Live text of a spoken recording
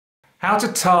How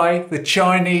to tie the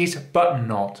Chinese button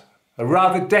knot, a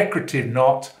rather decorative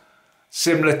knot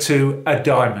similar to a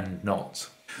diamond knot.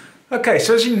 Okay,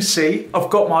 so as you can see, I've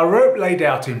got my rope laid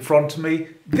out in front of me.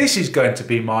 This is going to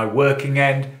be my working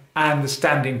end and the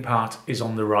standing part is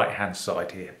on the right hand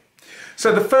side here.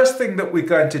 So the first thing that we're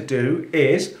going to do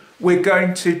is we're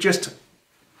going to just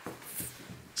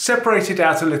separate it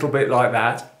out a little bit like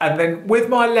that, and then with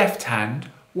my left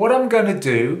hand what I'm going to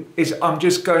do is I'm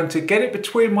just going to get it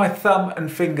between my thumb and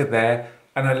finger there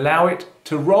and allow it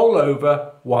to roll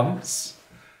over once,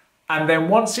 and then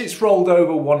once it's rolled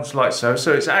over once like so,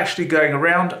 so it's actually going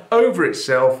around over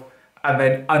itself and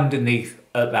then underneath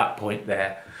at that point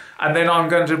there. And then I'm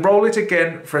going to roll it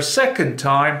again for a second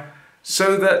time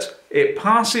so that it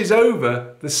passes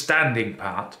over the standing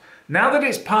part. Now that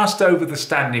it's passed over the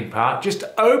standing part, just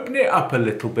open it up a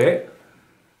little bit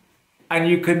and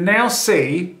you can now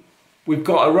see we've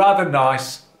got a rather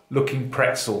nice looking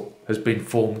pretzel has been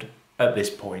formed at this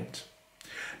point.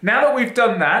 Now that we've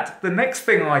done that, the next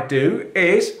thing I do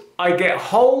is I get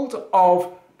hold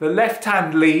of the left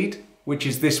hand lead, which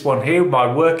is this one here,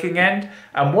 my working end,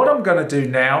 and what I'm going to do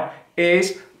now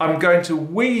is I'm going to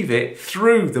weave it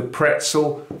through the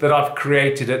pretzel that I've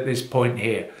created at this point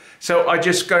here. So I'm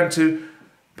just going to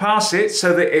pass it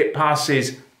so that it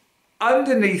passes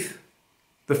underneath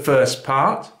the first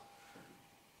part,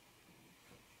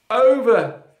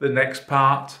 over the next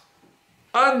part,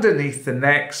 underneath the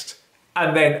next,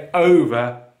 and then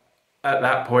over at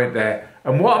that point there.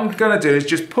 And what I'm going to do is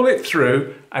just pull it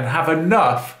through and have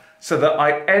enough so that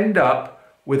I end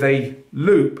up with a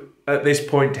loop at this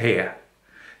point here.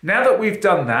 Now that we've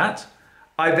done that,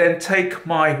 I then take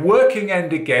my working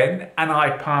end again and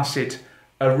I pass it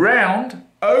around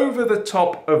over the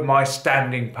top of my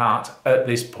standing part at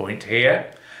this point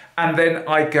here, and then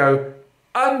I go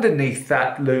underneath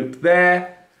that loop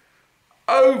there,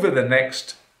 over the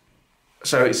next,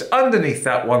 so it's underneath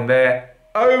that one there,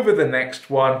 over the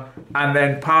next one, and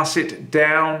then pass it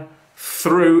down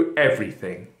through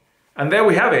everything. And there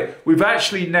we have it. We've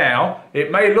actually now,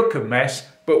 it may look a mess,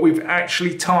 but we've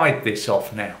actually tied this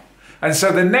off now. And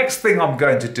so the next thing I'm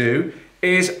going to do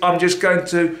is I'm just going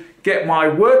to get my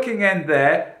working end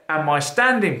there and my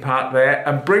standing part there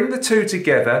and bring the two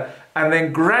together and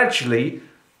then gradually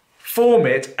form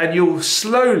it, and you'll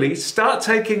slowly start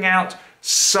taking out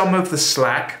some of the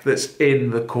slack that's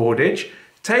in the cordage.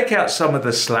 Take out some of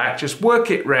the slack, just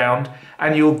work it round,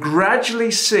 and you'll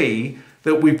gradually see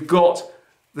that we've got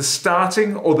the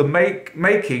starting or the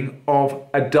making of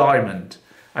a diamond.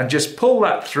 And just pull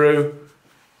that through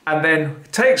and then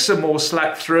take some more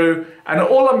slack through, and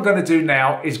all I'm going to do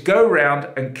now is go round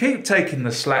and keep taking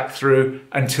the slack through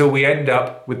until we end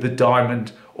up with the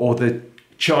diamond or the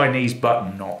Chinese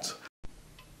button knot.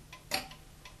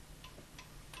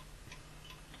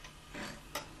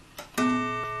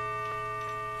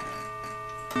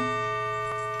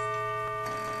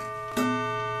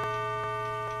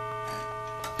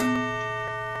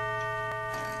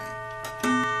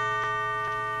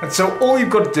 And so all you've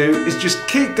got to do is just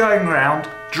keep going round,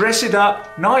 dress it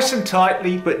up nice and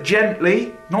tightly but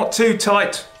gently, not too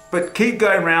tight, but keep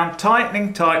going round,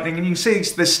 tightening, tightening, and you can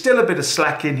see there's still a bit of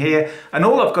slack in here, and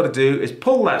all I've got to do is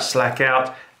pull that slack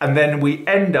out, and then we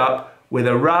end up with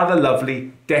a rather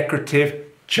lovely decorative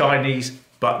Chinese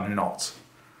button knot.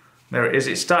 There it is,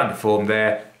 it's starting to form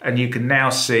there, and you can now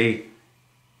see,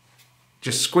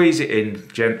 just squeeze it in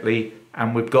gently,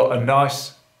 and we've got a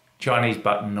nice Chinese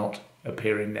button knot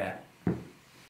appearing there.